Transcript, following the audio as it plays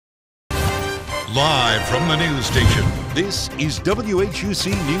Live from the news station, this is WHUC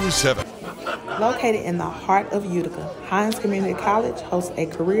News 7. Located in the heart of Utica, Hines Community College hosts a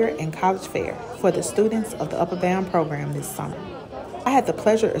career and college fair for the students of the UpWard program this summer. I had the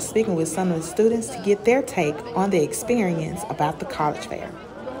pleasure of speaking with some of the students to get their take on the experience about the college fair.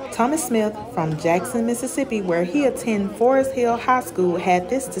 Thomas Smith from Jackson, Mississippi, where he attended Forest Hill High School, had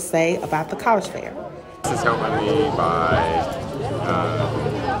this to say about the college fair. This is helping me by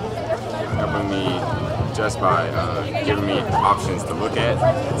giving me options to look at,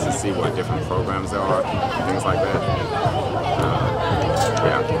 to see what different programs there are, things like that.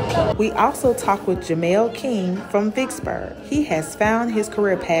 Yeah. We also talked with Jamel King from Vicksburg. He has found his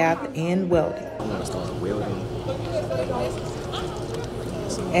career path in welding. I want to start welding.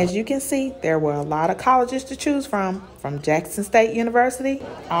 As you can see, there were a lot of colleges to choose from Jackson State University,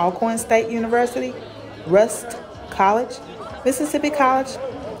 Alcorn State University, Rust College, Mississippi College,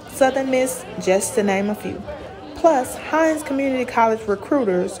 Southern Miss, just to name a few. Plus, Hines Community College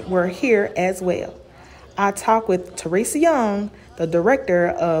recruiters were here as well. I talked with Teresa Young, the director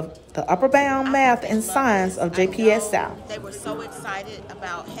of the Upper Bound Math and Science of JPS South. They were so excited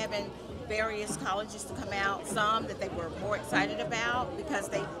about having various colleges to come out, some that they were more excited about because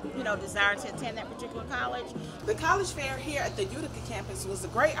they, desired to attend that particular college. The college fair here at the Utica campus was a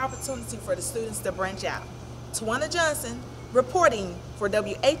great opportunity for the students to branch out. Tewana Johnson, reporting for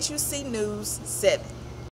WHUC News 7.